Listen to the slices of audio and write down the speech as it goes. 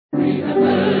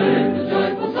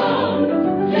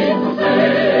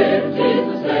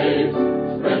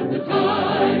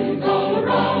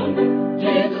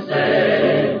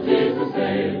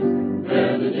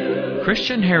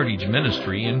Christian Heritage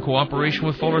Ministry, in cooperation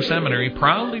with Fuller Seminary,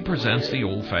 proudly presents the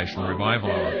Old-Fashioned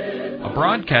Revival Hour, a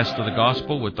broadcast of the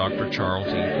Gospel with Dr. Charles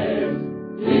E. Cole.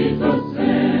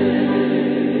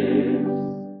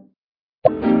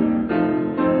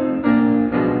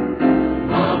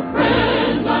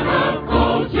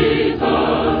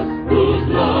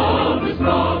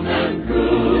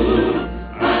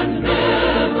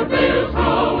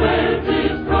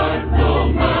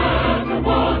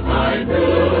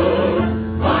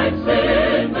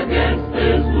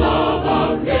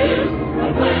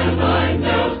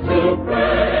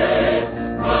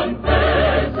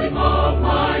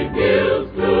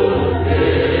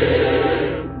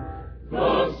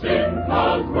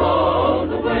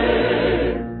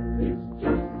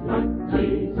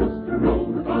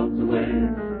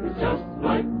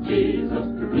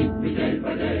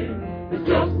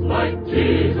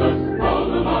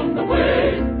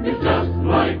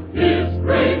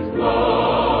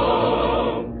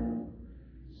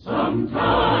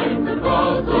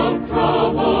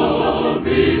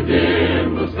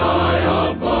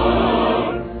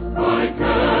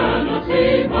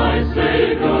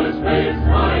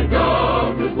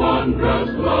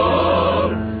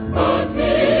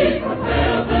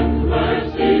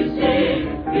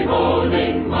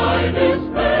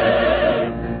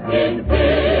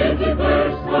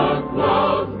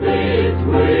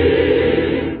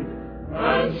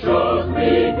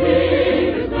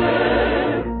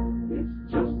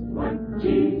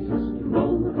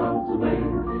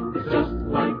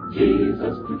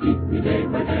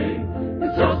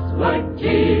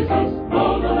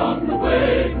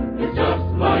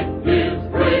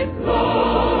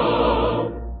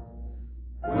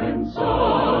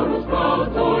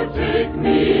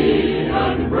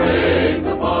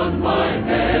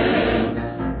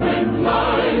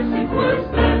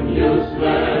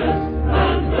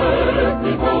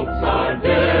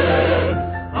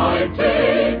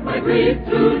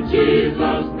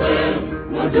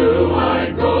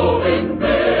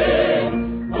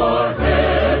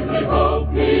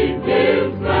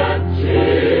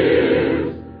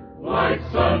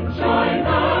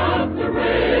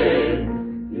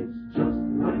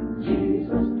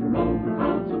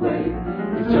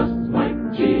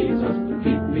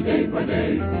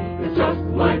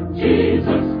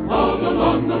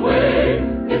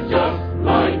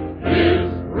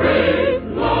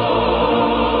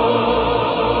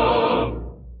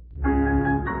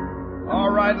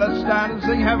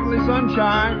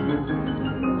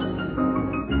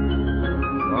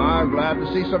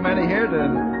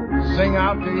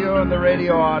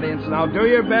 Now do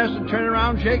your best and turn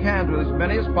around and shake hands with as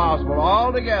many as possible,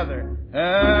 all together.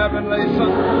 Heavenly Son.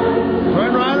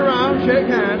 Turn right around, shake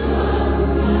hands.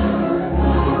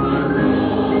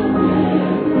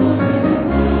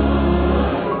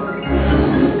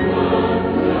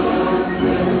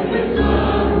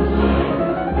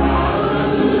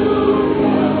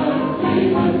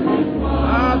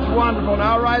 That's wonderful.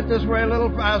 Now right this way a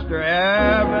little faster.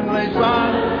 Heavenly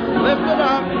Son, lift it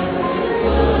up.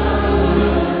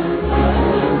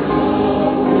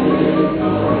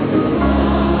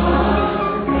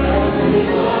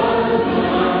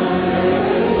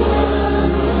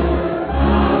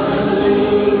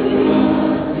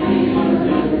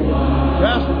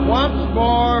 Once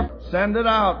more, send it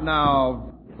out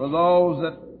now for those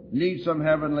that need some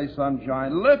heavenly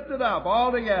sunshine. Lift it up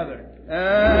all together.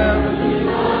 Heavenly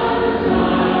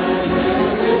sunshine,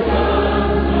 heavenly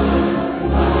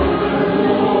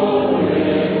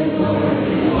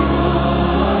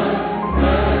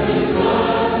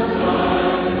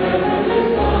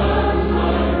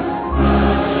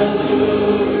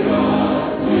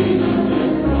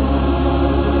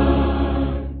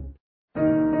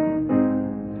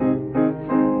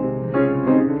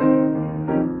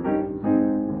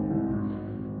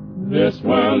This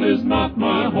world is not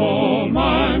my home,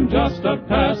 I'm just a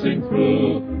passing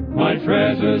through. My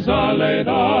treasures are laid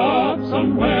up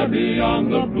somewhere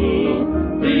beyond the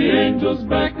blue. The angels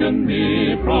beckon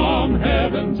me from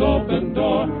heaven's open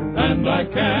door, and I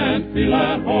can't feel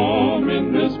at home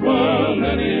in this world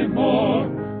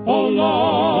anymore. Oh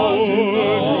Lord, you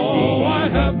know I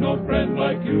have no friend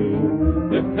like you.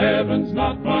 If heaven's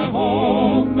not my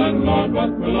home, then Lord,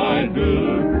 what will I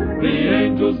do? The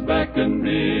angels beckon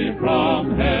me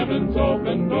from heaven's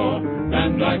open door,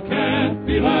 and I can't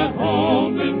feel at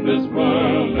home in this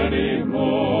world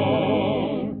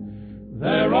anymore.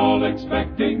 They're all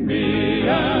expecting me,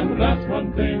 and that's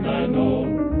one thing I know.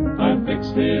 I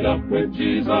fixed it up with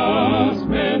Jesus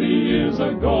many years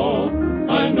ago.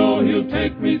 I know He'll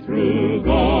take me through,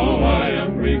 though I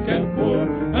am weak and poor,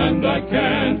 and I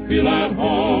can't feel at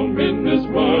home in this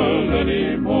world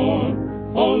anymore.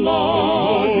 Oh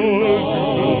Lord, you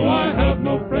know I have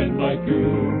no friend like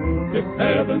you. If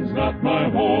heaven's not my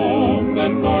home,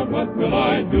 then Lord, what will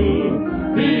I do?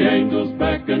 The angels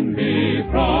beckon me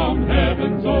from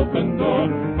heaven's open door,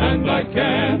 and I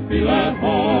can't feel at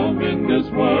home in this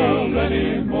world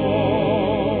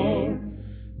anymore.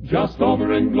 Just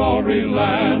over in glory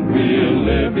land we'll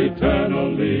live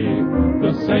eternally.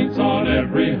 The saints on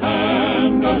every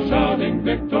hand are shouting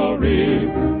victory.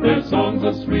 Their songs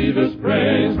as sweet as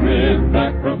praise drift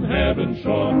back from heaven's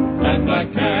shore, and I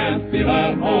can't feel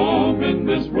at home in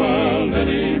this world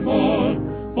anymore.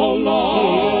 Oh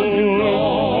Lord, you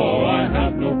know I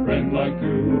have no friend like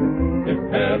you.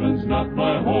 If heaven's not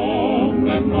my home,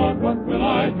 then Lord, what will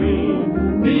I do?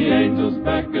 The angels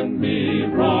beckon me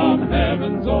from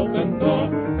heaven's open door,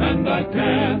 and I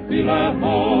can't feel at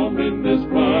home in this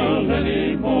world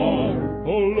anymore.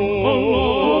 Oh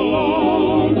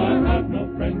Lord, I have no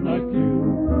friend like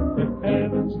you. If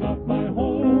heaven's not my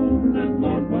home, then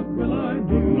Lord, what will I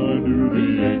do?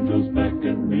 The angels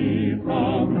beckon me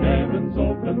from heaven's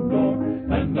open door,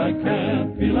 and I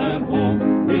can't feel at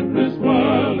home in this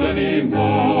world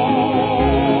anymore.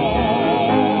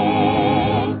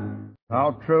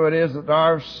 How true it is that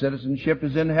our citizenship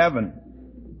is in heaven,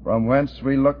 from whence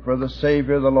we look for the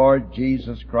Savior, the Lord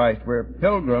Jesus Christ. We're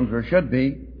pilgrims, or should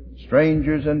be,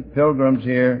 strangers and pilgrims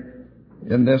here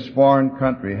in this foreign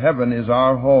country. Heaven is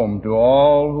our home to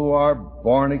all who are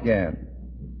born again.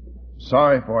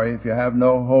 Sorry for you if you have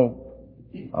no hope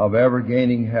of ever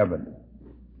gaining heaven.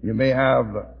 You may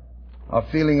have a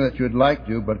feeling that you'd like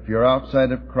to, but if you're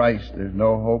outside of Christ, there's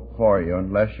no hope for you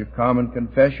unless you come and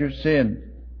confess your sins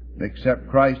and accept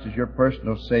Christ as your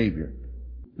personal Savior.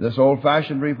 This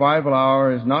old-fashioned revival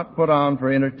hour is not put on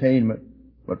for entertainment,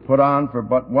 but put on for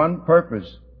but one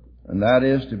purpose, and that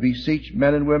is to beseech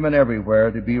men and women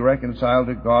everywhere to be reconciled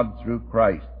to God through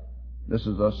Christ. This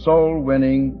is a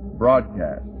soul-winning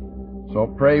broadcast. So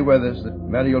pray with us that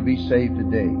many will be saved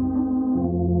today.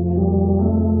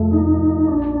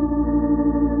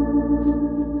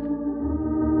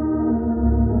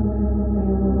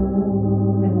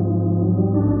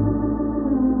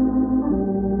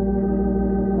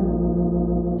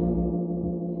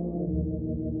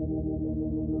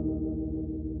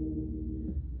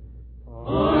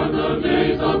 Are the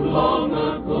days of long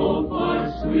ago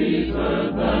far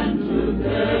sweeter than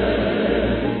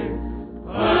today?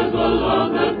 Has the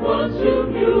love that once you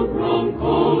knew grown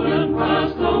cold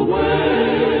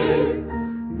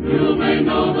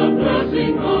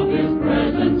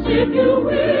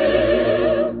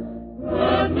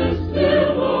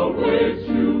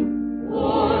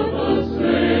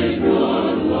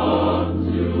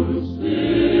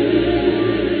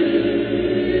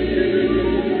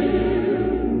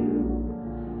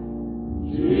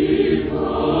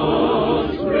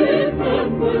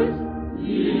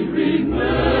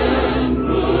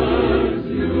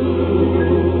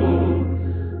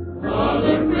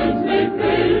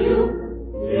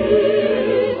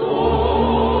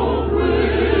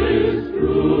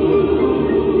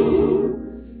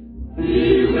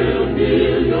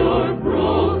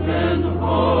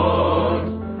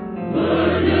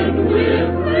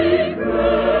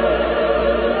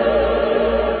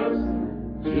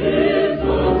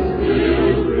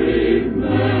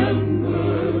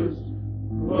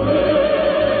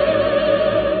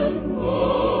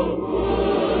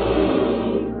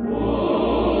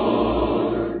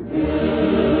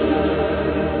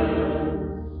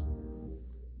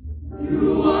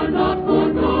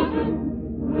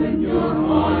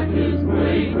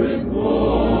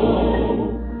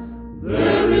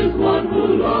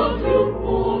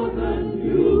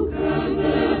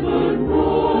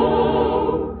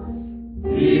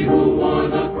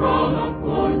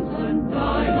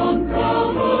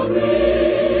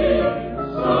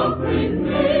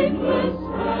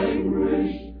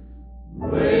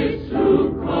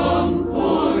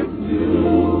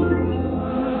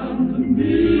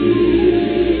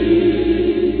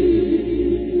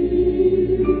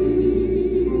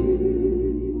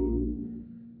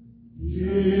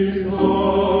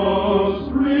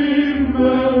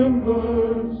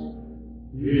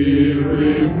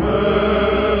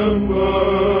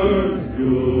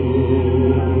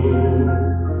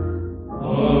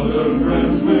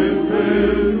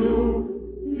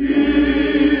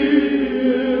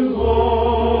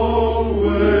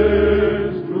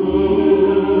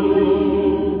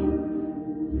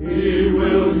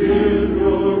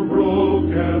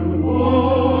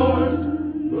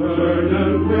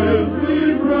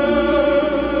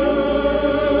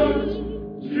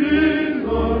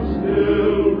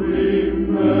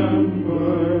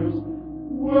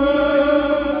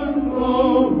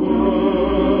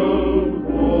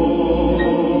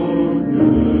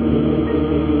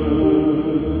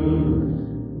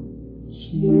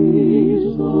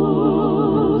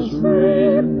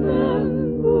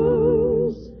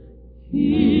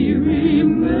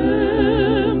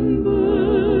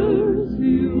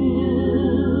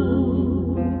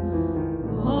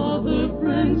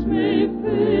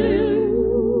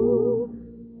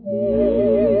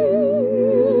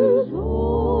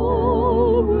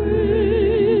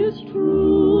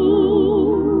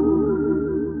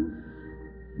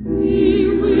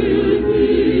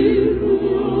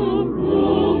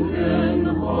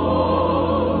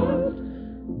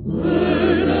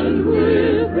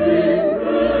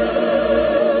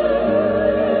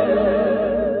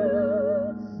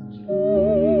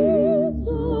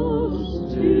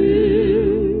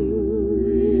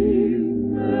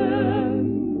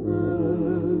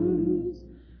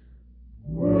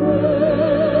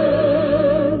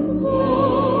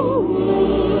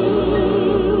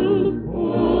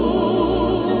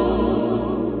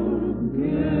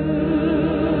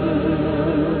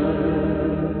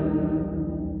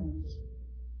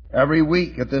Every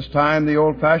week at this time, the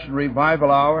old-fashioned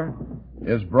revival hour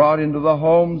is brought into the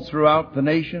homes throughout the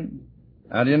nation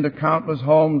and into countless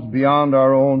homes beyond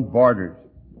our own borders.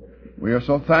 We are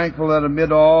so thankful that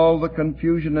amid all the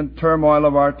confusion and turmoil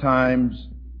of our times,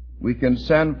 we can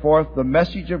send forth the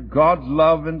message of God's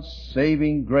love and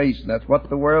saving grace. And that's what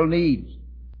the world needs.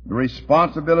 The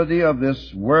responsibility of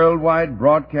this worldwide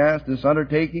broadcast, this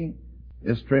undertaking,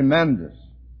 is tremendous.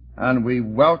 And we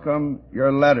welcome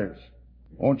your letters.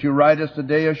 Won't you write us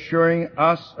today assuring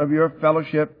us of your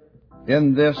fellowship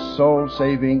in this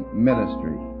soul-saving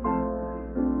ministry?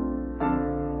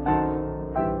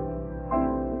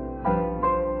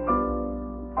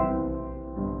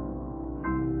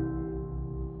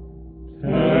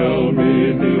 Tell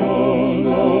me the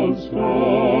old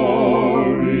story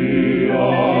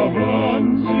of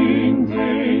unseen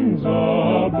things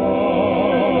above,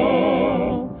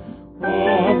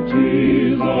 of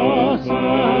Jesus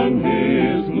and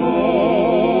His glory,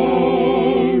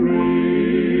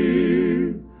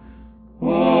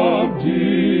 of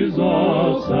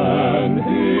Jesus and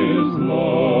His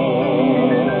love.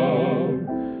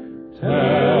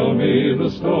 Tell me the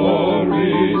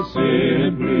story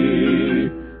simply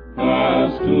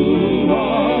as to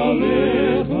a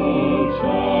little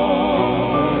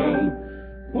child,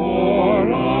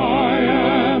 for I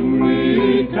am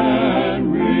weak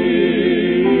and weary,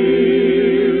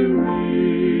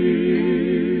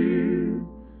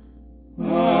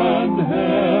 and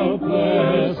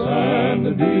helpless and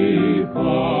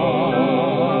defiled.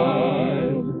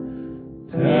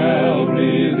 Tell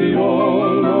me the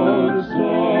old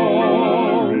story.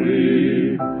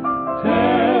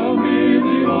 Tell me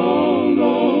the old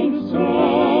story.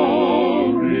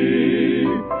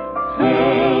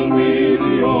 Tell me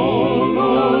the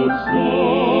old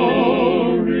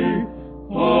story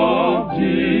of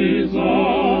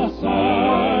Jesus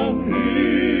and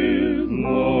His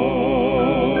love.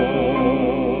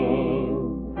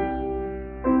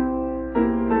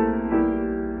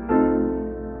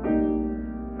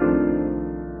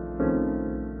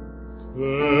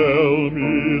 Tell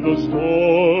me the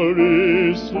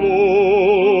story slowly,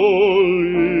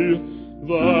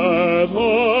 that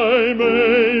I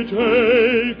may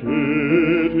take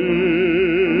it in.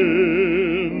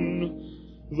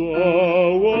 The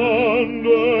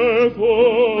wonderful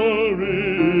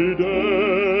redemption,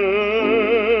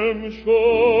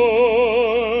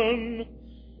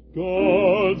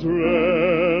 God's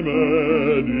remedy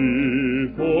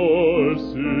for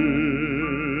sin.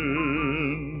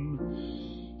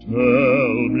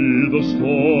 Tell me the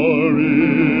story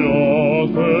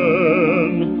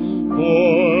often,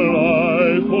 for I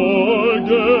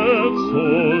forget so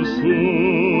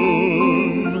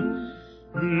soon.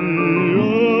 The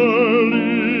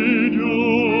early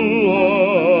dew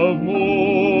of morning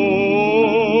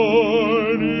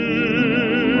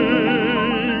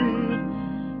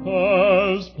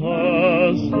has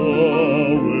passed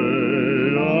away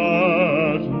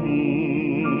at noon.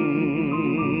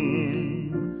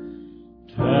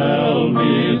 Tell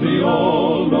me the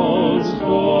old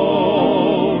story.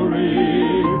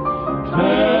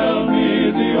 Tell me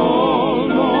the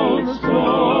old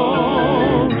story.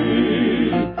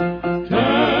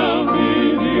 Tell me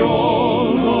the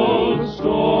old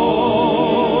story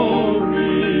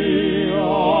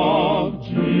of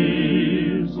Jesus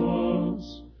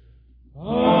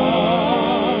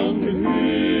and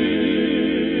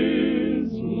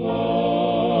His love.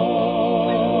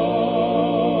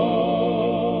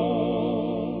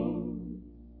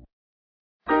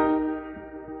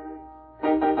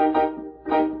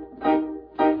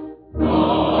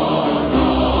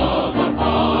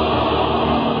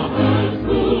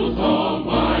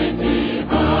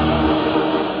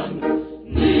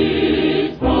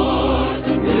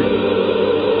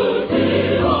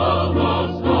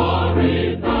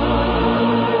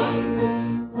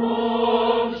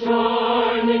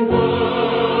 Shining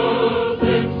words,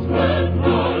 its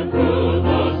splendor through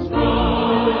the sky.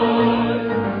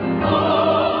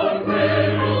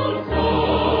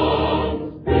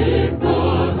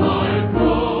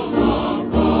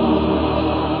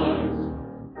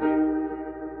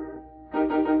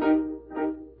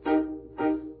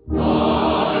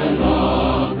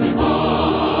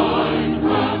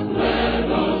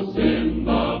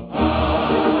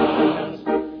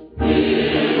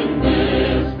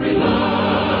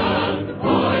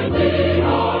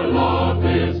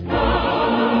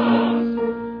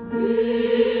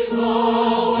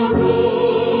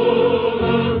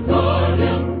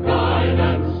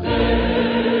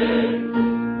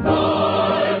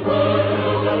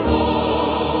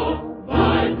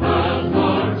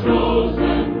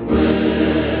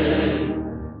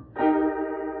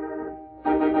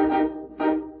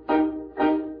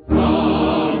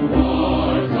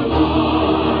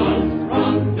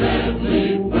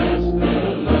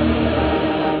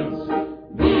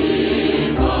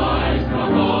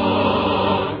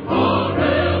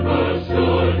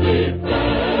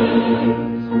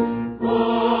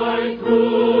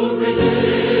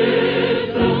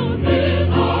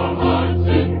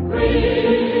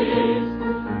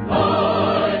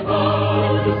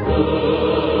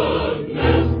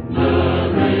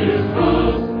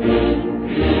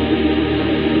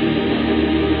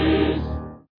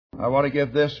 I want to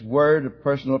give this word of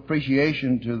personal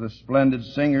appreciation to the splendid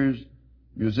singers,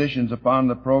 musicians upon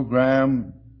the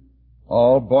program,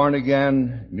 all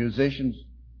born-again musicians,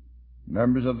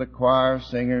 members of the choir,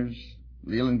 singers.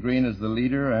 Leland Green is the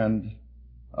leader, and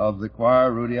of the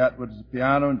choir, Rudy Atwood is the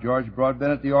piano, and George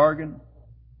Broadbent the organ.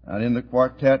 And in the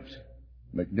quartet,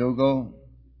 McDougall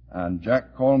and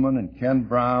Jack Coleman and Ken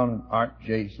Brown and Art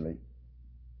Jaisley.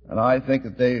 And I think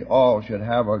that they all should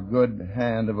have a good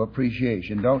hand of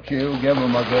appreciation. Don't you? Give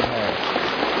them a good hand.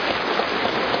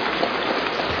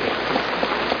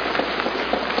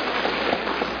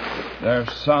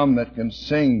 There's some that can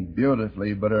sing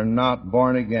beautifully but are not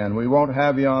born again. We won't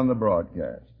have you on the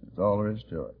broadcast. That's all there is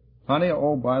to it. Honey,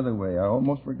 oh, by the way, I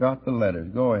almost forgot the letters.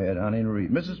 Go ahead, honey, and read.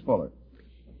 Mrs. Fuller.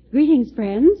 Greetings,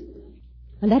 friends.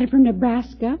 A letter from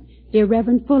Nebraska. Dear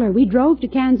Reverend Fuller, we drove to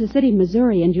Kansas City,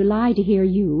 Missouri in July to hear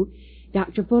you,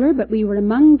 Dr. Fuller, but we were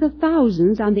among the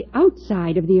thousands on the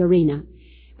outside of the arena.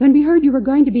 When we heard you were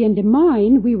going to be in Des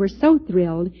Moines, we were so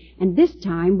thrilled, and this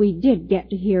time we did get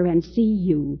to hear and see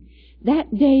you.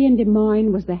 That day in Des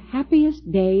Moines was the happiest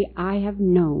day I have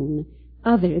known,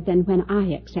 other than when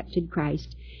I accepted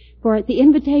Christ. For at the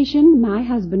invitation, my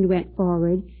husband went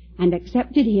forward and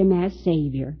accepted him as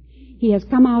Savior. He has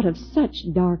come out of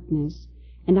such darkness,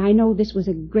 and I know this was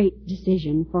a great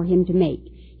decision for him to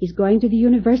make. He's going to the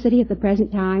university at the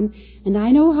present time, and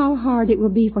I know how hard it will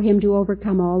be for him to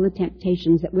overcome all the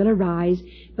temptations that will arise,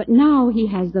 but now he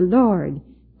has the Lord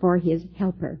for his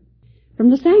helper.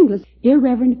 From Los Angeles, dear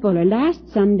Reverend Fuller, last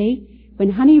Sunday, when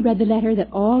Honey read the letter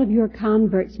that all of your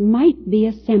converts might be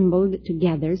assembled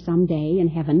together someday in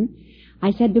heaven, I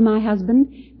said to my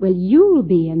husband, well, you'll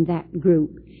be in that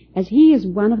group, as he is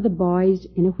one of the boys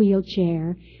in a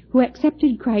wheelchair who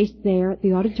accepted Christ there at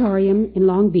the auditorium in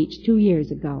Long Beach 2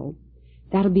 years ago.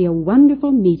 That'll be a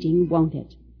wonderful meeting, won't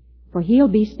it? For he'll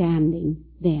be standing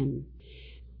then.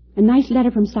 A nice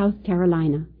letter from South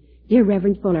Carolina. Dear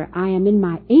Reverend Fuller, I am in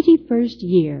my 81st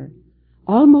year,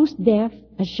 almost deaf,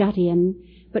 a shut-in,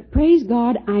 but praise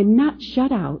God I'm not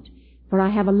shut out, for I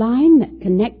have a line that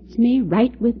connects me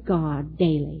right with God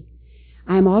daily.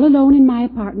 I am all alone in my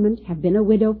apartment, have been a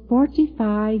widow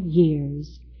 45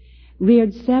 years,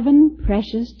 reared 7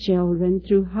 precious children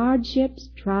through hardships,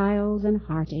 trials, and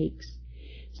heartaches.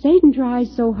 Satan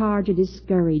tries so hard to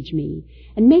discourage me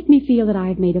and make me feel that I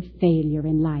have made a failure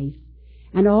in life.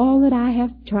 And all that I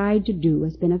have tried to do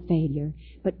has been a failure.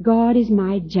 But God is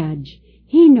my judge.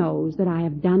 He knows that I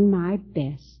have done my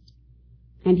best.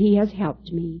 And He has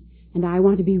helped me. And I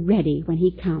want to be ready when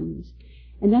He comes.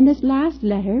 And then this last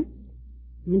letter.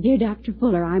 Dear Dr.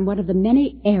 Fuller, I'm one of the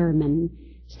many airmen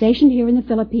stationed here in the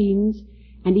Philippines.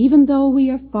 And even though we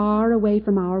are far away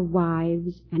from our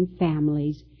wives and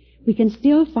families, we can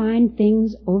still find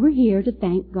things over here to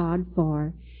thank God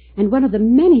for. And one of the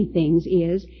many things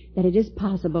is that it is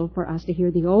possible for us to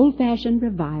hear the old-fashioned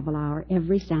revival hour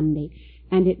every Sunday,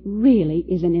 and it really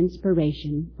is an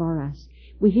inspiration for us.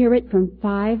 We hear it from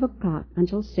 5 o'clock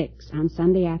until 6 on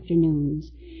Sunday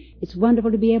afternoons. It's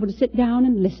wonderful to be able to sit down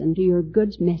and listen to your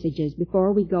good messages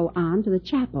before we go on to the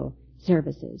chapel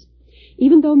services.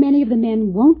 Even though many of the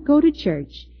men won't go to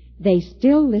church, they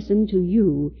still listen to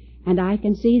you, and I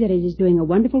can see that it is doing a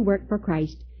wonderful work for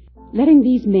Christ, letting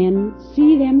these men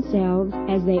see themselves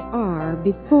as they are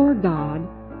before God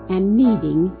and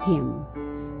needing Him.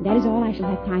 That is all I shall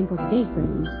have time for today,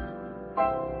 friends.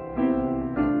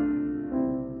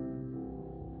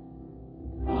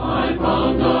 I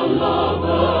found a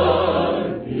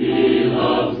lover, He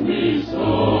loves me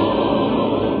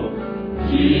so,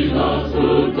 Jesus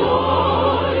who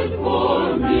died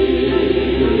for me.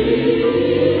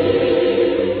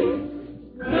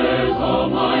 There's all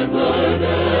my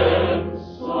burden.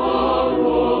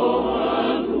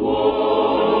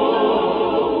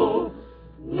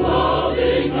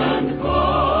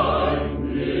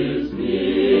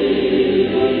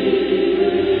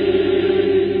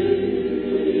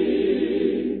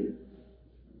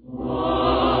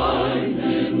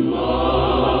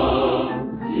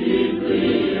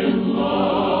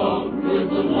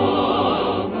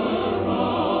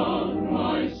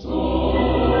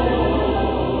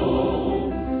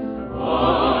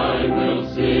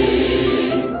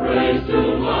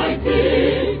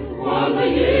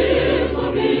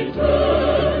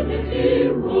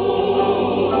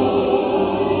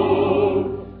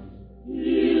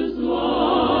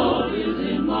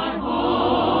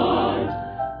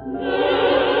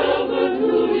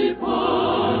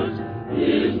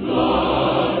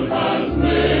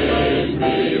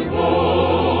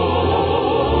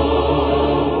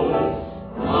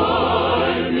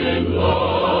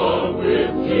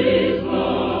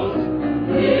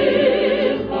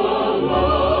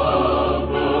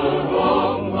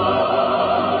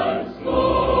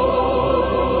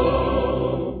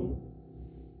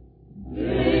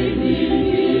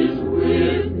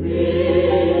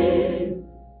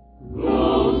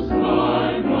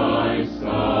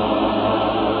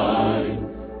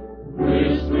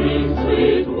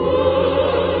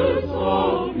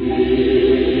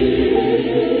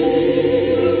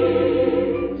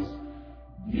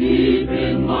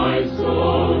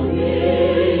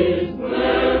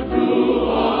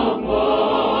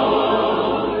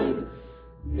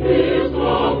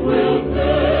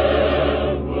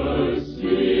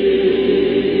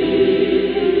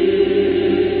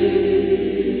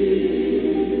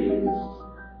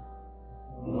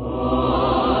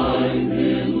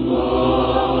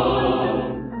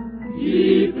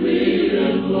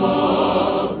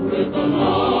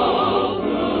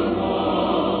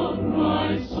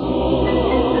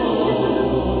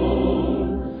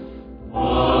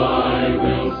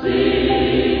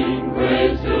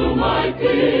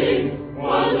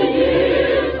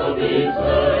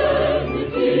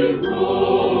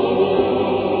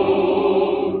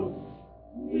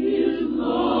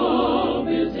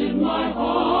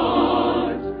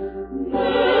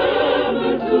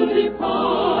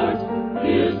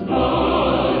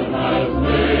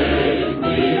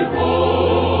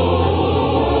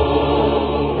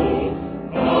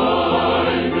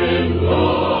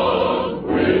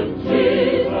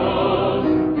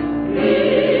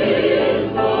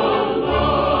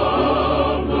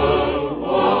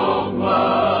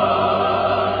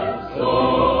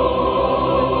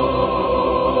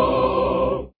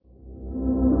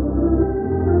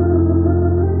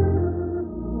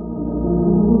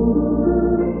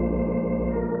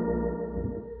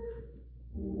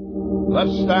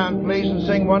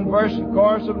 one verse and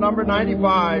chorus of number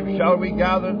 95, Shall We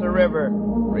Gather at the River,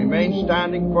 remain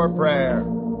standing for prayer.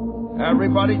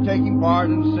 Everybody taking part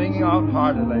and singing out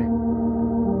heartily.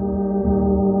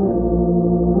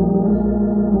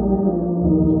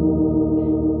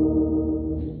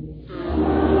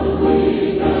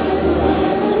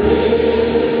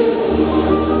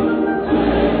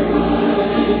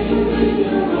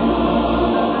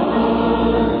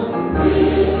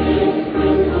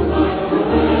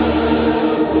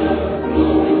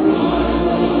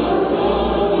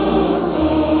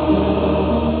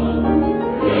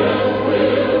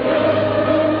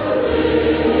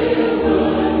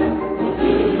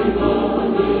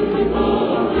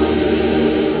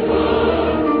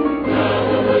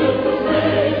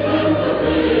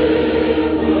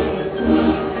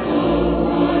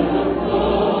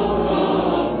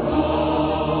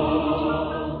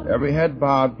 Every head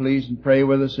bowed, please, and pray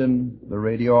with us in the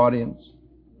radio audience.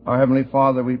 Our Heavenly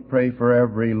Father, we pray for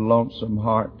every lonesome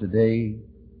heart today,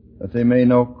 that they may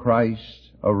know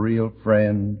Christ, a real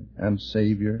friend and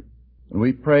Savior. And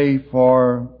we pray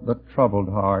for the troubled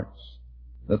hearts,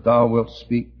 that Thou wilt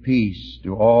speak peace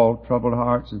to all troubled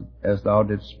hearts, as Thou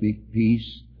didst speak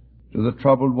peace to the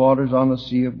troubled waters on the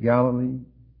Sea of Galilee.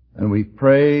 And we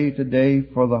pray today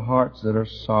for the hearts that are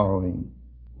sorrowing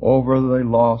over the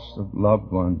loss of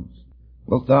loved ones.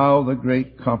 Wilt Thou, the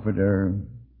great Comforter,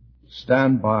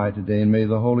 stand by today, and may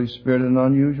the Holy Spirit in an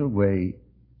unusual way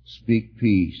speak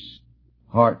peace,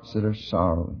 hearts that are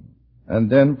sorrowing.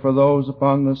 And then for those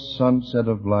upon the sunset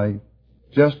of life,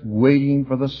 just waiting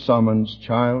for the summons,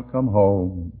 child, come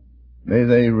home, may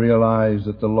they realize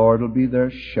that the Lord will be their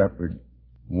shepherd,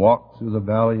 walk through the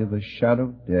valley of the shadow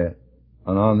of death,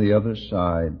 and on the other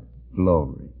side,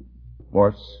 glory. For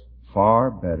it's far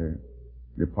better.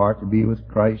 Depart to be with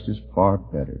Christ is far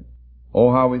better.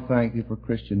 Oh, how we thank Thee for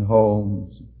Christian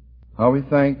homes. How we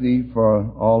thank Thee for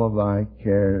all of Thy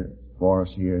care for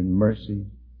us here in mercy.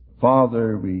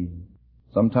 Father, we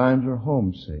sometimes are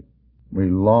homesick. We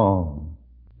long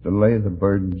to lay the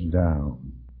burdens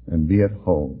down and be at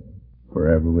home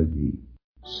forever with Thee.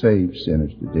 Save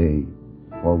sinners today,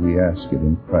 for we ask it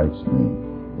in Christ's name.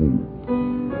 Amen.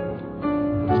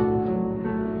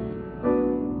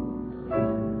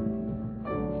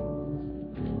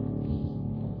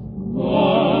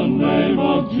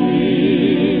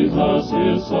 Jesus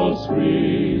is so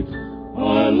sweet,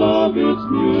 I love its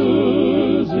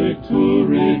music to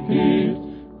repeat.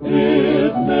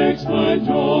 It makes my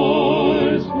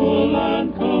joys full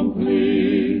and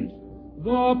complete.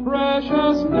 The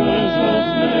precious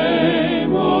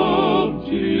name of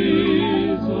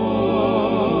Jesus.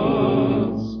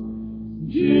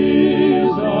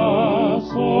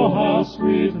 Jesus, oh how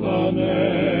sweet the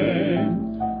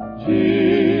name.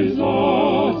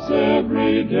 Jesus,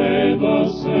 every day the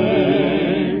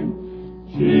same.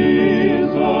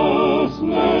 Jesus,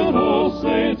 let all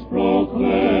saints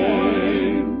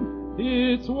proclaim.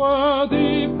 It's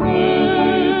worthy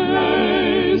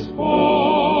praise forever.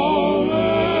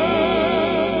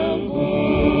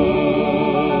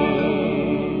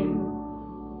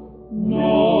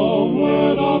 No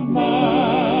word of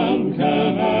man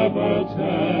can ever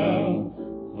tell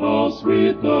how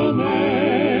sweet the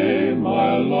name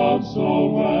I love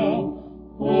so well.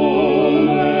 Oh,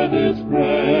 let its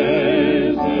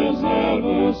praises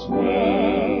ever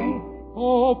swell.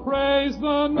 Oh, praise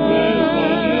the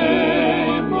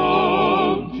name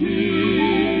of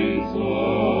Jesus.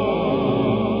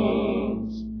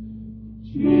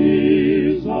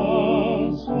 Jesus,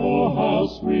 oh, how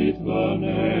sweet the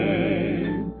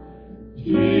name.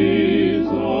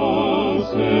 Jesus,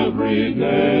 every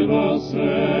day the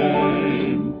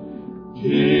same.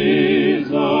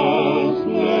 Jesus,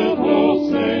 let all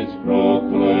saints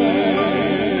proclaim.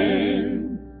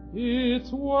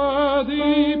 It's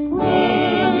worthy praise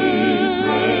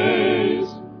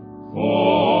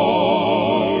forever.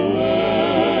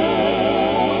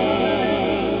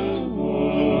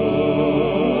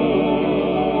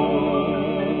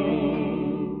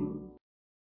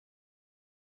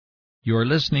 You're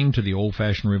listening to the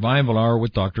Old-Fashioned Revival Hour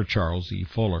with Dr. Charles E.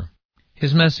 Fuller.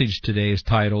 His message today is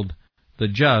titled, The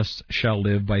Just Shall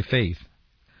Live by Faith.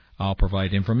 I'll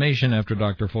provide information after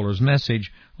Dr. Fuller's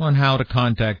message on how to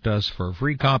contact us for a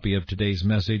free copy of today's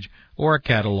message or a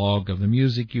catalog of the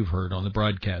music you've heard on the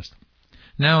broadcast.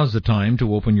 Now is the time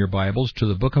to open your Bibles to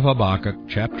the book of Habakkuk,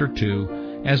 chapter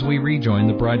 2, as we rejoin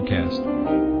the broadcast.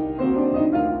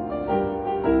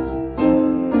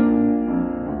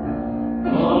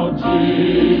 Oh,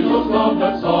 Jesus, love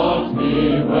that sought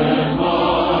me when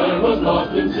I was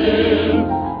lost in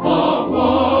sin. The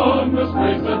wondrous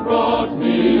grace that brought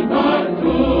me back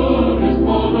to His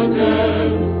fold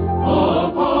again.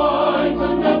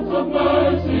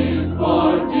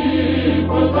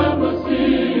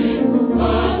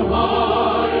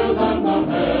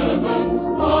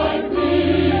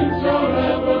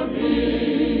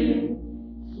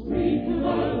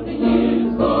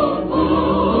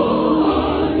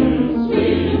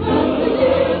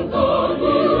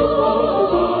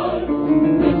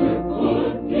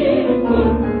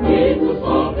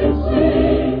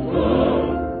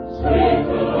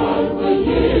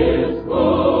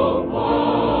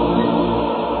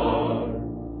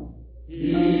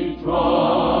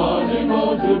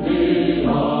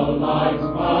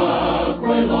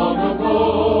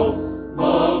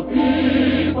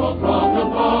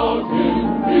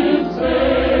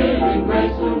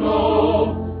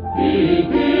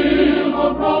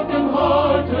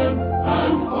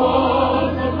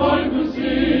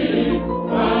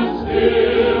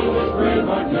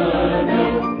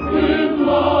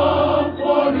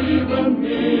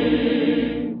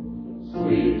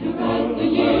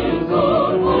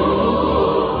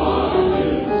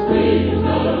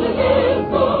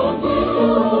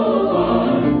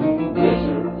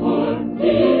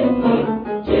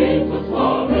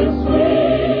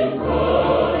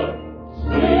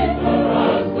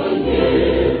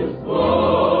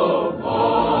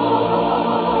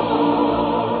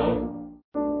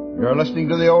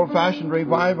 listening to the Old-Fashioned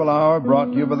Revival Hour,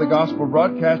 brought to you by the Gospel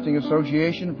Broadcasting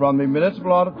Association from the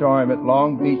Municipal Auditorium at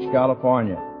Long Beach,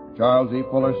 California. Charles E.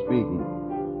 Fuller speaking.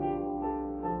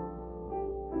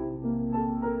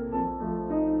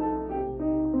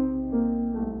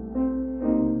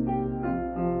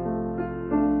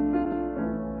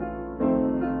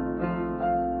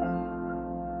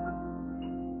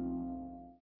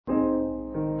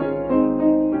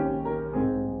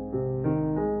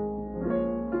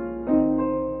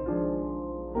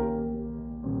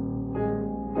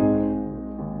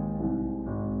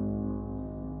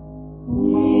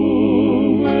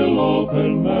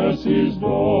 Mercy's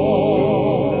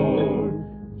door.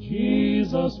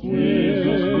 Jesus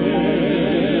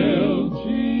will,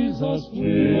 Jesus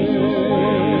will.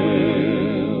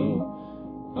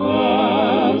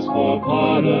 Ask for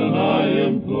pardon I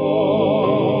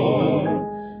implore.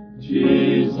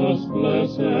 Jesus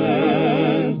blessed,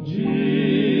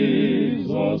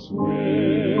 Jesus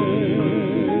will.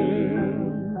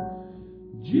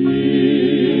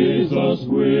 Jesus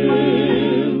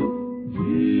will.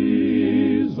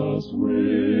 Jesus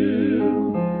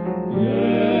will.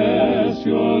 Yes,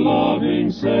 your loving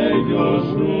Savior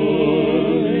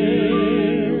surely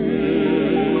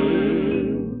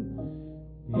will.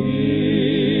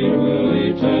 He will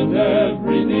each and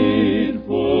every need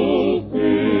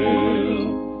fulfill.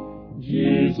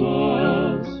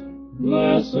 Jesus,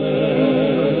 blessed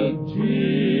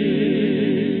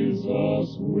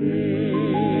Jesus will.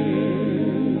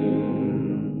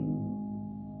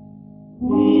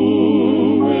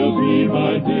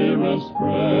 My dearest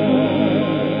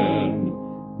friend,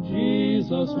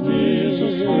 Jesus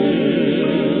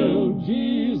will,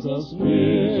 Jesus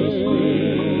will.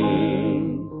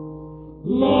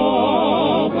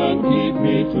 Love and keep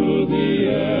me to the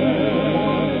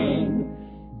end.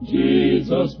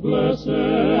 Jesus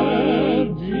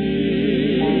blessed,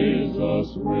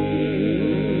 Jesus will.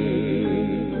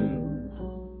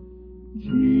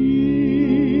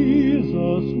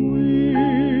 Jesus will.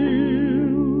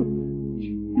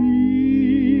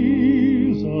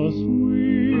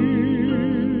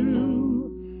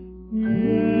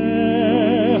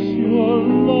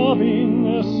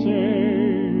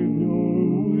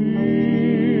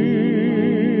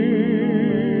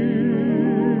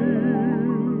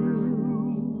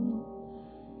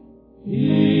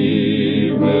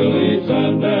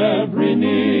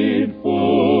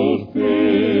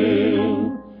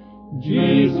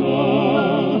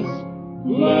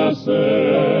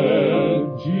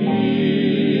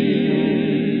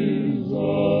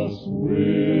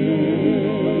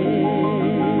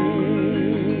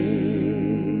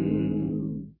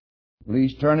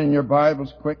 Please turn in your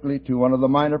Bibles quickly to one of the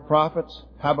minor prophets,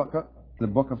 Habakkuk, the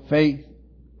book of faith.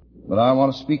 But I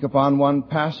want to speak upon one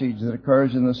passage that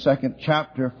occurs in the 2nd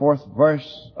chapter, 4th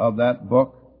verse of that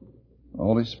book. The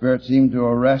Holy Spirit seemed to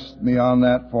arrest me on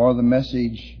that for the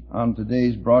message on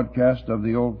today's broadcast of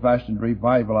the Old-Fashioned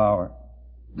Revival Hour.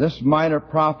 This minor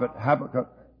prophet, Habakkuk,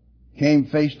 came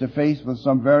face to face with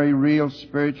some very real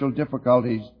spiritual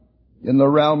difficulties in the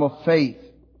realm of faith.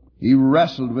 He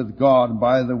wrestled with God, and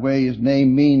by the way, his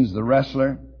name means the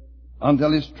wrestler,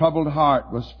 until his troubled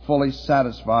heart was fully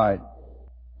satisfied.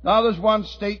 Now there's one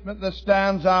statement that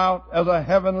stands out as a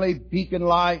heavenly beacon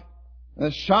light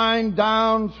that shined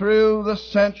down through the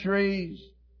centuries.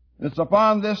 It's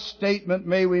upon this statement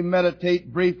may we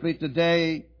meditate briefly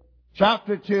today.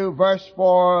 Chapter 2, verse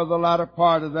 4, the latter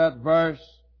part of that verse.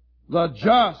 The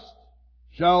just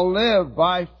shall live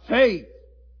by faith.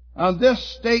 And this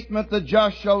statement, the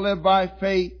just shall live by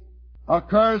faith,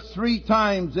 occurs 3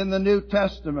 times in the New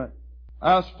Testament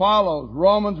as follows: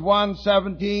 Romans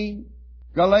 1:17,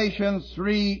 Galatians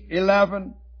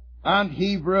 3:11, and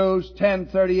Hebrews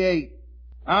 10:38.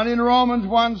 And in Romans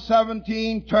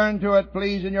 1:17, turn to it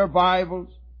please in your Bibles,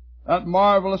 that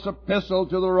marvelous epistle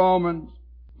to the Romans.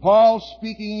 Paul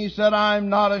speaking, he said, I am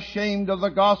not ashamed of the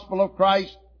gospel of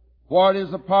Christ, for it is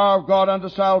the power of God unto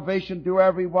salvation to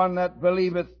every one that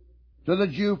believeth, to the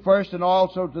Jew first and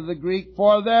also to the Greek.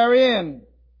 For therein,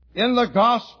 in the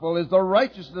gospel, is the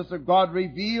righteousness of God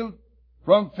revealed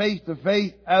from faith to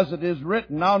faith, as it is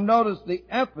written. Now notice the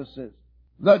emphasis.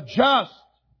 The just,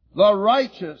 the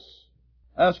righteous,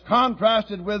 as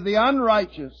contrasted with the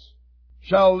unrighteous,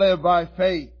 shall live by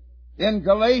faith. In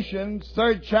Galatians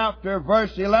 3rd chapter,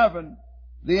 verse 11,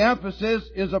 the emphasis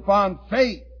is upon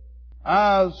faith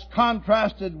as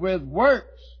contrasted with works.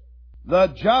 The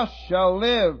just shall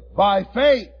live by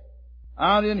faith.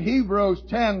 And in Hebrews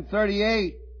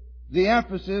 10:38, the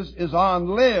emphasis is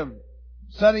on live,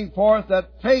 setting forth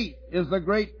that faith is the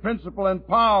great principle and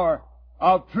power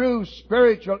of true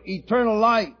spiritual eternal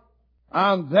life,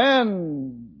 And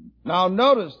then, now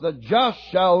notice, the just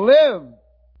shall live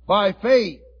by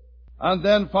faith. And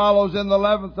then follows in the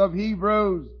 11th of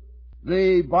Hebrews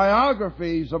the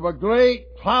biographies of a great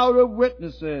cloud of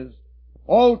witnesses,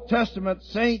 Old Testament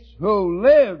saints who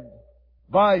lived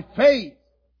by faith,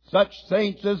 such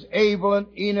saints as Abel and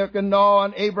Enoch and Noah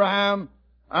and Abraham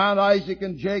and Isaac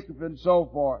and Jacob and so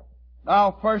forth.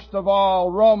 Now, first of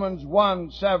all, Romans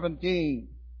 1:17.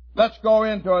 Let's go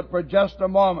into it for just a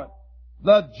moment.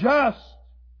 The just,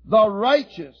 the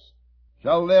righteous,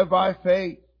 shall live by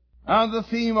faith. And the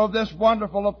theme of this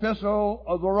wonderful epistle,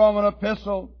 of the Roman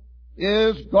epistle,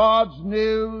 is God's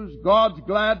news, God's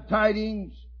glad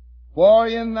tidings. For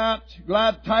in that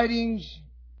glad tidings,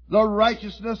 the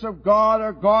righteousness of God,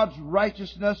 or God's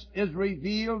righteousness, is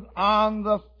revealed on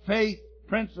the faith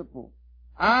principle.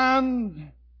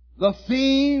 And the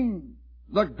theme,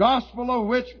 the gospel of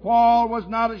which Paul was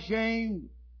not ashamed,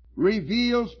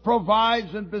 reveals,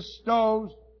 provides, and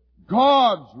bestows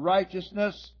God's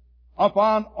righteousness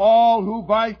upon all who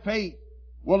by faith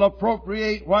will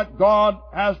appropriate what God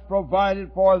has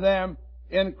provided for them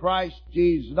in Christ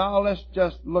Jesus. Now let's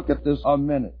just look at this a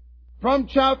minute. From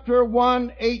chapter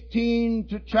 1:18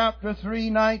 to chapter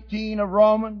 3:19 of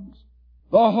Romans,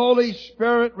 the Holy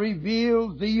Spirit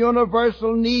reveals the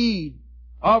universal need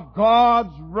of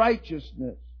God's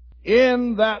righteousness,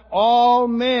 in that all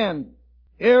men,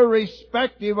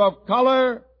 irrespective of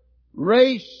color,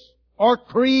 race, or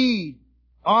creed,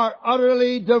 are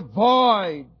utterly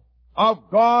devoid of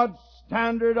God's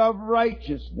standard of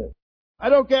righteousness. I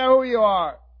don't care who you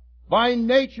are. By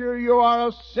nature you are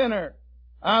a sinner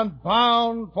and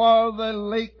bound for the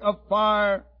lake of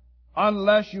fire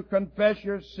unless you confess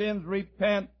your sins,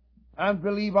 repent, and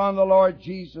believe on the Lord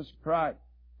Jesus Christ.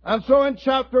 And so in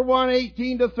chapter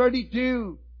 1:18 to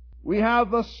 32, we have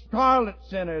the scarlet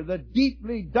sinner, the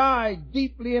deeply dyed,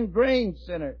 deeply ingrained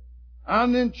sinner.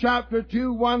 And in chapter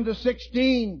 2, 1 to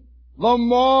 16, the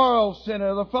moral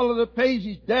sinner, the fellow that pays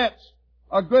his debts,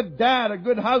 a good dad, a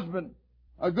good husband,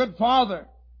 a good father.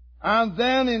 And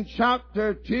then in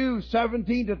chapter 2,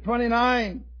 17 to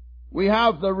 29, we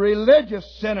have the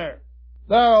religious sinner.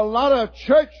 There are a lot of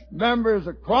church members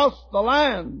across the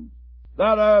land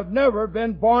that have never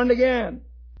been born again.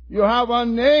 You have a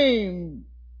name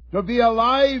to be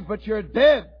alive, but you're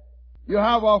dead. You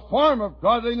have a form of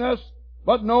godliness,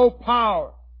 but no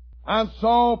power. And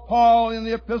so Paul in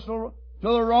the epistle to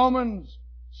the Romans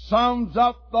sums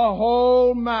up the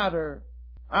whole matter.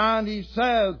 And he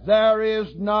says, there is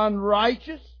none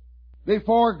righteous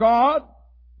before God,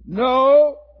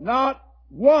 no, not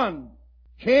one,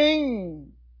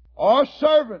 king or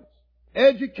servant,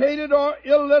 educated or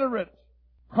illiterate,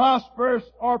 prosperous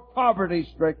or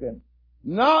poverty-stricken.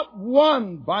 Not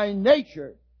one by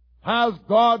nature has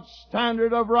God's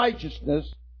standard of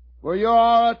righteousness, for you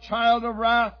are a child of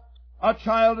wrath, a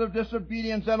child of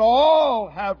disobedience, and all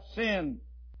have sinned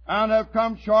and have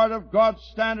come short of God's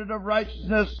standard of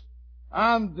righteousness.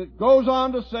 And it goes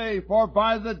on to say, for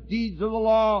by the deeds of the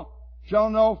law shall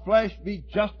no flesh be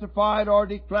justified or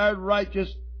declared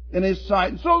righteous in His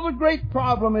sight. And so the great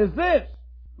problem is this.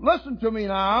 Listen to me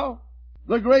now.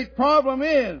 The great problem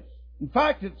is, in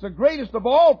fact, it's the greatest of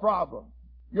all problems.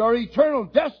 Your eternal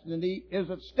destiny is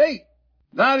at stake.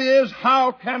 That is,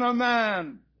 how can a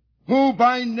man who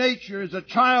by nature is a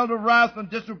child of wrath and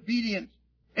disobedience,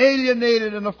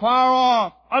 alienated and afar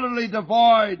off, utterly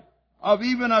devoid of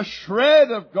even a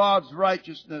shred of God's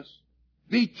righteousness,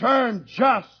 be termed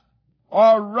just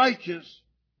or righteous,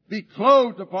 be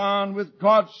clothed upon with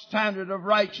God's standard of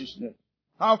righteousness?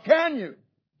 How can you?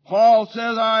 Paul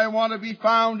says, I want to be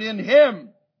found in Him,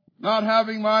 not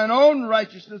having mine own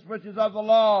righteousness which is of the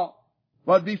law,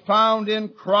 but be found in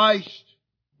Christ,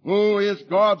 who is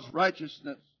God's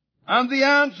righteousness. And the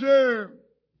answer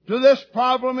to this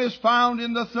problem is found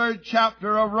in the 3rd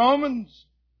chapter of Romans,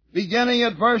 beginning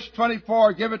at verse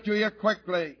 24. Give it to you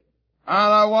quickly.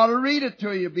 And I want to read it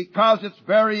to you because it's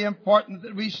very important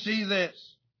that we see this.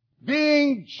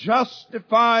 Being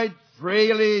justified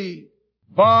freely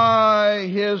by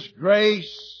His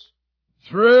grace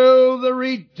through the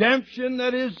redemption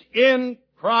that is in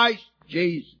Christ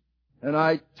Jesus. And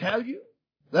I tell you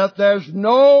that there's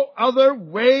no other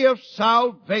way of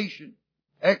salvation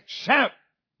except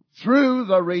through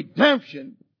the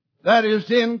redemption that is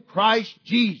in Christ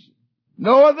Jesus.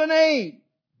 No other name,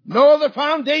 no other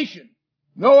foundation,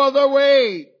 no other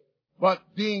way but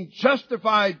being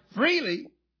justified freely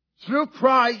through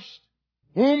Christ,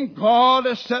 whom God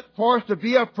has set forth to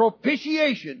be a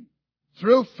propitiation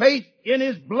through faith in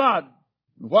His blood.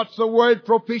 What's the word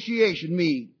propitiation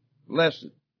mean?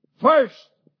 Listen. First,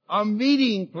 a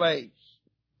meeting place.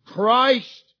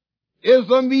 Christ is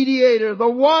the mediator, the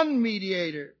one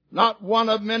mediator, not one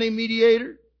of many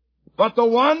mediators, but the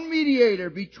one mediator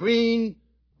between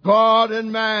God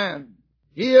and man.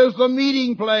 He is the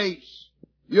meeting place.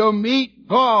 You meet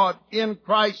God in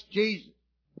Christ Jesus.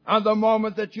 And the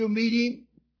moment that you meet Him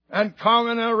and come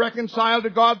and are reconciled to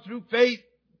God through faith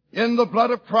in the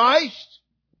blood of Christ,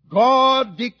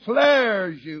 God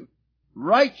declares you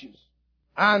righteous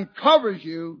and covers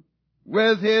you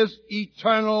with His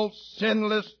eternal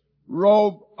sinless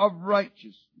robe of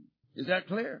righteousness. Is that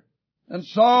clear? And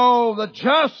so the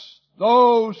just,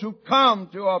 those who come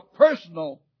to a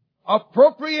personal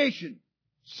appropriation,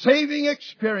 saving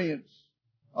experience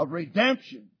of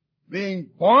redemption, being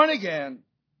born again,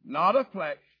 not of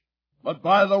flesh, but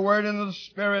by the Word and the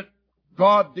Spirit,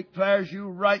 God declares you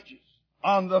righteous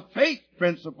on the faith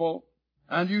principle,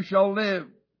 and you shall live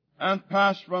and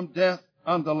pass from death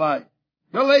unto life.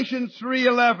 Galatians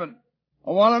 3:11.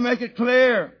 I want to make it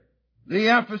clear. The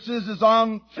emphasis is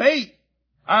on faith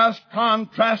as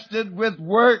contrasted with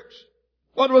works.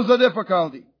 What was the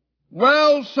difficulty?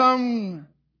 Well, some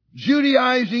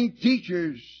Judaizing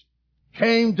teachers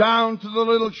came down to the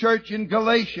little church in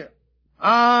Galatia,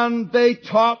 and they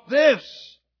taught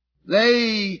this.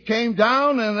 They came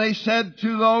down and they said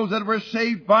to those that were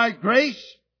saved by grace,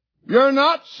 you're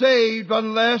not saved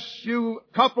unless you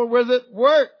couple with it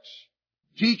works.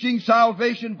 Teaching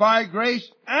salvation by grace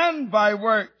and by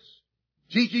works.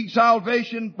 Teaching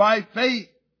salvation by faith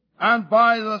and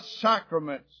by the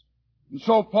sacraments. And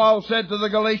so Paul said to the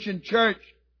Galatian church,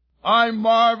 I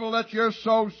marvel that you're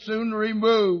so soon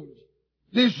removed,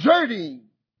 deserting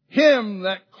Him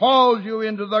that called you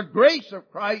into the grace of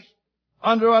Christ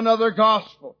under another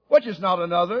gospel, which is not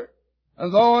another.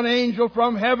 And though an angel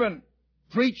from heaven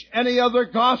preach any other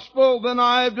gospel than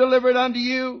I have delivered unto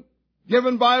you,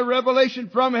 given by revelation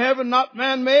from heaven, not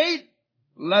man-made,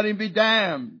 let him be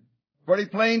damned. Pretty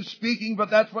plain speaking,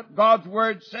 but that's what God's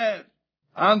Word says.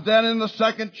 And then in the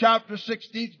 2nd chapter,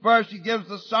 16th verse, he gives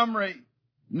the summary.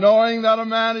 Knowing that a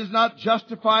man is not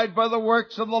justified by the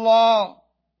works of the law,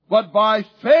 but by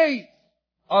faith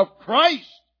of Christ.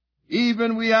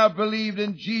 Even we have believed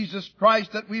in Jesus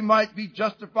Christ that we might be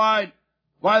justified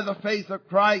by the faith of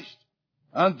Christ.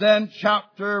 And then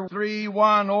chapter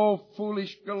 3:1, O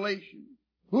foolish Galatians,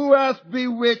 who hath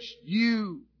bewitched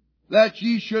you that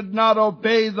ye should not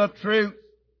obey the truth?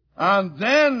 And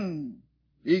then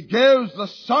he gives the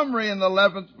summary in the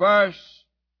 11th verse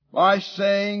by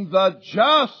saying, the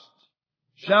just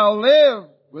shall live,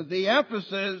 with the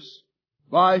emphasis,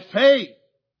 by faith.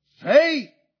 Faith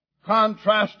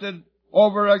contrasted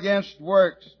over against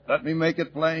works. Let me make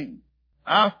it plain.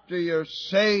 After you're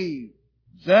saved,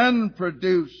 then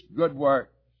produce good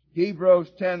work. Hebrews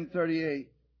 10:38.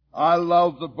 I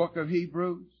love the book of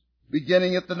Hebrews.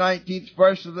 Beginning at the 19th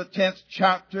verse of the 10th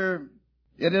chapter,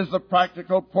 it is the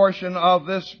practical portion of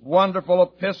this wonderful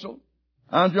epistle.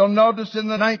 And you'll notice in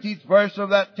the 19th verse of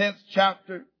that 10th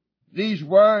chapter, these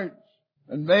words,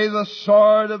 and may the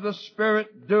sword of the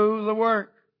Spirit do the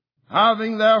work.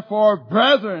 Having therefore,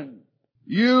 brethren,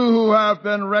 you who have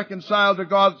been reconciled to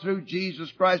God through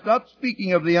Jesus Christ, not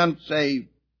speaking of the unsaved,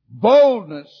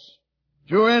 boldness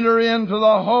to enter into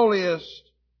the holiest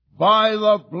by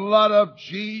the blood of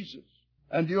Jesus.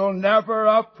 And you'll never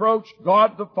approach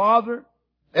God the Father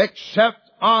except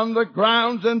on the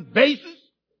grounds and basis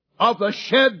of the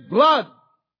shed blood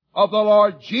of the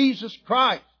Lord Jesus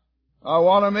Christ. I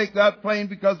want to make that plain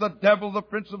because the devil, the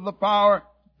prince of the power,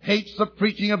 hates the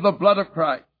preaching of the blood of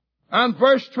Christ. And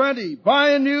verse 20,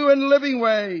 by a new and living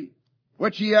way,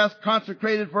 which He hath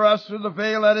consecrated for us through the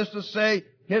veil, that is to say,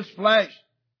 His flesh.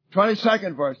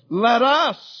 22nd verse, let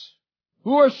us,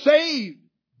 who are saved,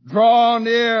 draw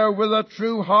near with a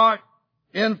true heart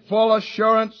in full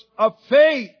assurance of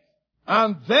faith.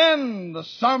 And then the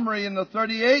summary in the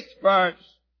 38th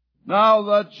verse, now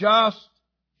the just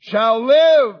shall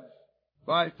live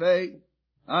by faith.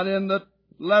 And in the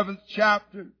 11th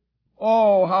chapter,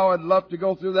 oh, how I'd love to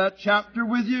go through that chapter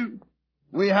with you.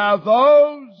 We have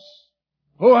those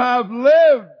who have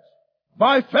lived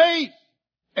by faith.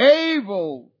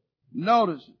 Abel,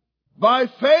 notice it, by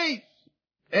faith,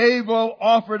 Abel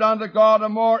offered unto God a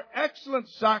more excellent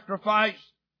sacrifice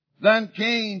than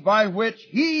Cain, by which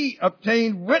he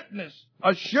obtained witness,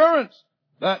 assurance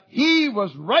that he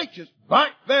was righteous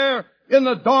back there in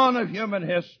the dawn of human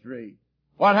history.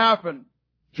 What happened?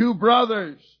 Two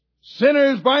brothers,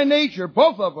 sinners by nature,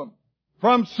 both of them,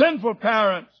 from sinful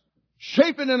parents,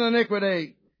 shapen in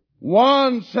iniquity.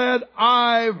 One said,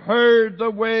 I've heard the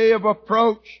way of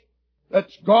approach.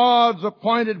 That's God's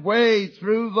appointed way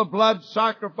through the blood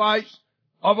sacrifice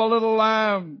of a little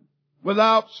lamb,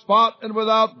 without spot and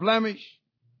without blemish.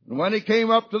 And when he came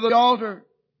up to the altar,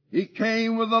 he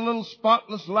came with a little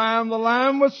spotless lamb. The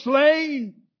lamb was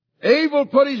slain. Abel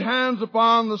put his hands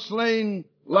upon the slain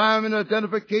lamb in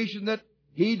identification that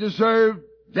he deserved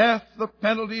death, the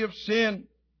penalty of sin.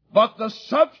 But the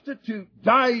substitute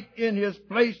died in his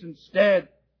place instead,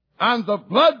 and the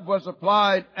blood was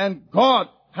applied, and God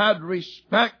had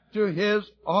respect to his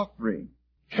offering.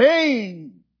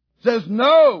 Cain says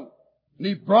no, and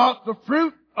he brought the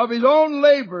fruit of his own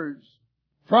labors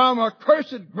from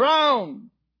accursed ground.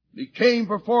 He came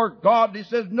before God and he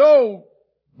says, no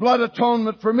blood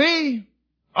atonement for me.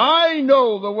 I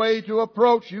know the way to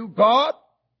approach you, God.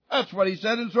 That's what he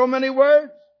said in so many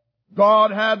words.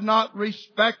 God had not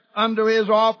respect unto his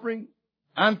offering,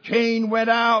 and Cain went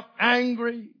out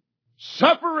angry,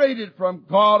 separated from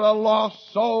God, a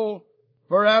lost soul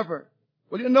forever.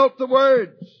 Will you note the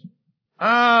words?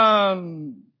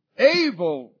 And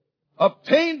Abel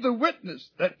obtained the witness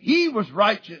that he was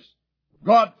righteous,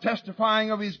 God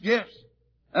testifying of his gifts,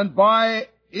 and by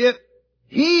it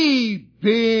he,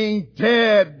 being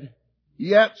dead,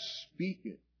 yet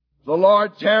speaketh. The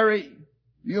Lord tarry.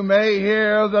 You may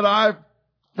hear that I've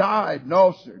died.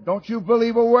 No, sir. Don't you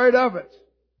believe a word of it.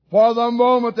 For the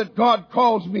moment that God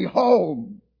calls me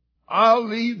home, I'll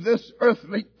leave this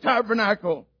earthly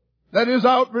tabernacle that is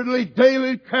outwardly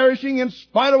daily perishing in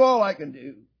spite of all I can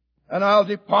do. And I'll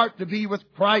depart to be with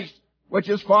Christ, which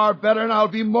is far better, and I'll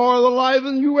be more alive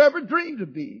than you ever dreamed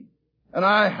of being. And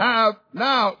I have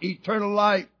now eternal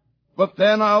life, but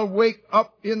then I'll wake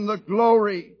up in the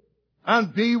glory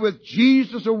and be with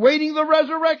Jesus awaiting the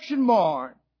resurrection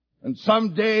morn, and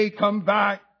someday come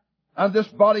back, and this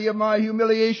body of my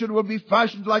humiliation will be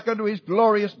fashioned like unto his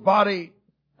glorious body,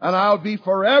 and I'll be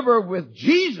forever with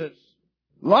Jesus,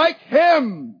 like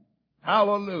him.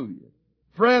 Hallelujah.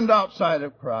 Friend outside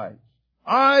of Christ,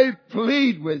 I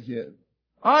plead with you.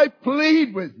 I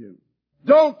plead with you.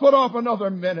 Don't put off another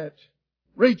minute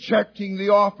rejecting the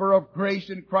offer of grace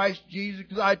in Christ Jesus,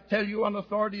 because I tell you on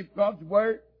authority of God's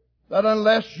word, that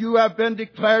unless you have been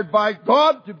declared by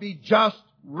God to be just,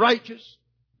 righteous,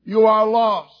 you are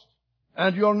lost.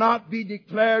 And you'll not be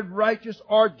declared righteous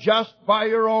or just by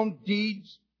your own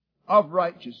deeds of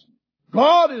righteousness.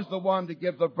 God is the one to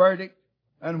give the verdict.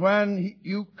 And when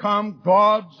you come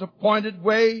God's appointed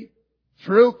way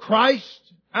through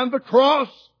Christ and the cross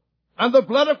and the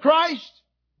blood of Christ,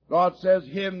 God says,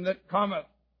 him that cometh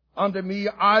unto me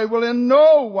I will in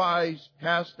no wise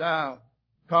cast out.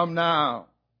 Come now.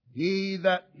 He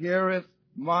that heareth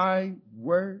my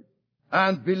word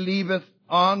and believeth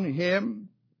on him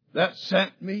that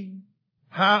sent me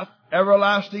hath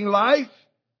everlasting life,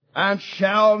 and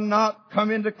shall not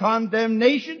come into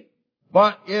condemnation,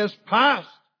 but is passed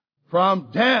from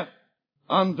death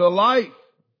unto life.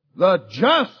 The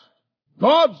just,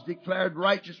 God's declared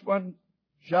righteous one,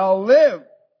 shall live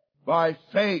by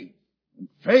faith. And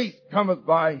faith cometh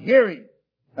by hearing,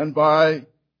 and by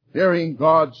hearing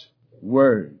God's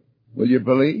word. Will you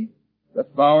believe? Let's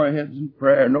bow our heads in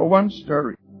prayer. No one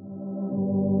stirring.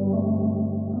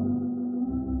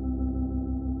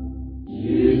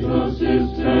 Jesus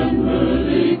is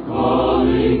tenderly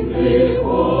calling thee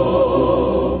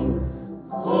home,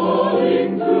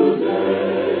 calling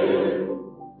today.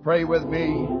 Pray with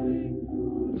me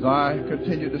as I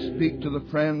continue to speak to the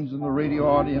friends in the radio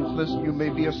audience. Listen, you may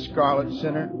be a scarlet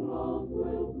sinner.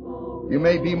 You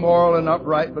may be moral and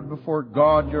upright, but before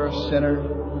God you're a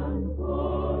sinner.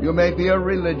 You may be a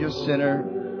religious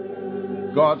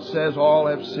sinner. God says all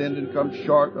have sinned and come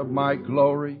short of my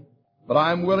glory. But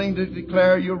I'm willing to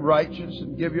declare you righteous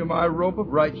and give you my robe of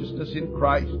righteousness in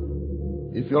Christ,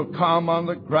 if you'll come on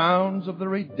the grounds of the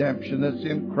redemption that's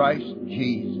in Christ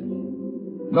Jesus.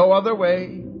 No other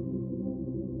way.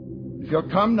 If you'll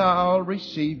come now, I'll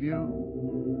receive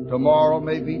you. Tomorrow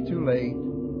may be too late.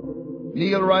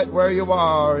 Kneel right where you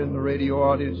are in the radio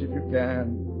audience if you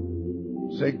can.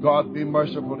 Say, God, be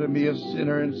merciful to me, a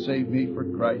sinner, and save me for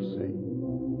Christ's sake.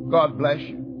 God bless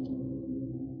you.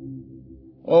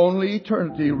 Only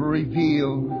eternity will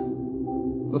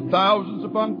reveal the thousands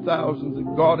upon thousands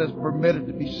that God has permitted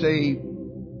to be saved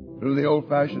through the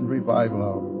old-fashioned revival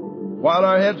hour. While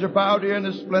our heads are bowed here in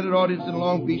this splendid audience in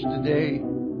Long Beach today,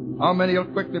 how many will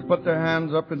quickly put their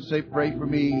hands up and say, pray for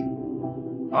me?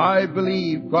 I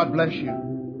believe. God bless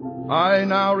you. I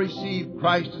now receive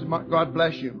Christ as my... God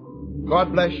bless you.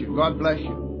 God bless you. God bless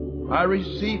you. I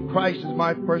receive Christ as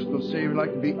my personal Savior.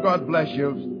 Like to be. God bless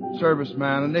you,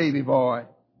 serviceman, a Navy boy.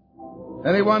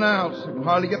 Anyone else? I can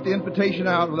hardly get the invitation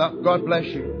out without God bless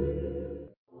you.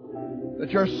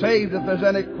 That you're saved. If there's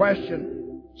any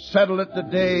question, settle it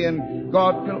today, and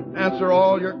God can answer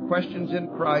all your questions in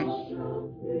Christ.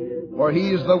 For He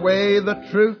is the way, the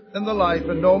truth, and the life,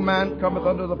 and no man cometh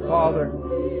unto the Father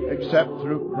except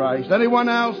through Christ. Anyone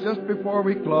else, just before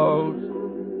we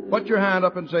close, put your hand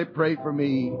up and say, pray for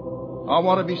me. I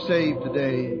want to be saved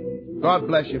today. God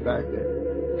bless you back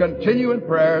there. Continue in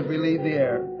prayer as we leave the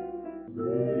air.